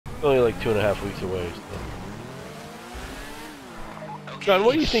Only like 2.5 weeks away. So. John,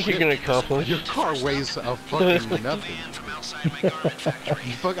 what do you think you're gonna accomplish? Your car weighs a fucking nothing.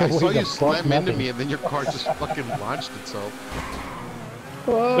 I saw you slam into me and then your car just fucking launched itself.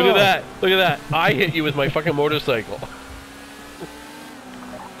 Whoa. Look at that! Look at that! I hit you with my fucking motorcycle.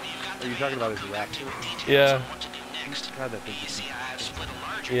 Are you talking about his Raptor? Yeah. God, that thing is...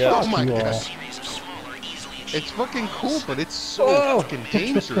 Yeah. Oh my god. It's fucking cool, but it's so fucking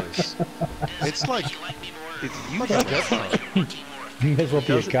dangerous. It's like... It's like a death car. You may as well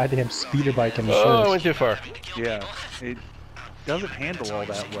be a goddamn speeder bike in the Oh, first. I went too far. Yeah. It doesn't handle all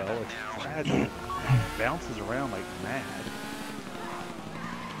that well. It's fragile. It bounces around like mad.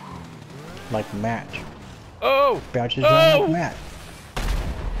 Like match. Oh! Bounces around like Matt.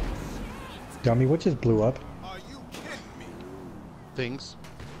 Dummy, what just blew up? Things.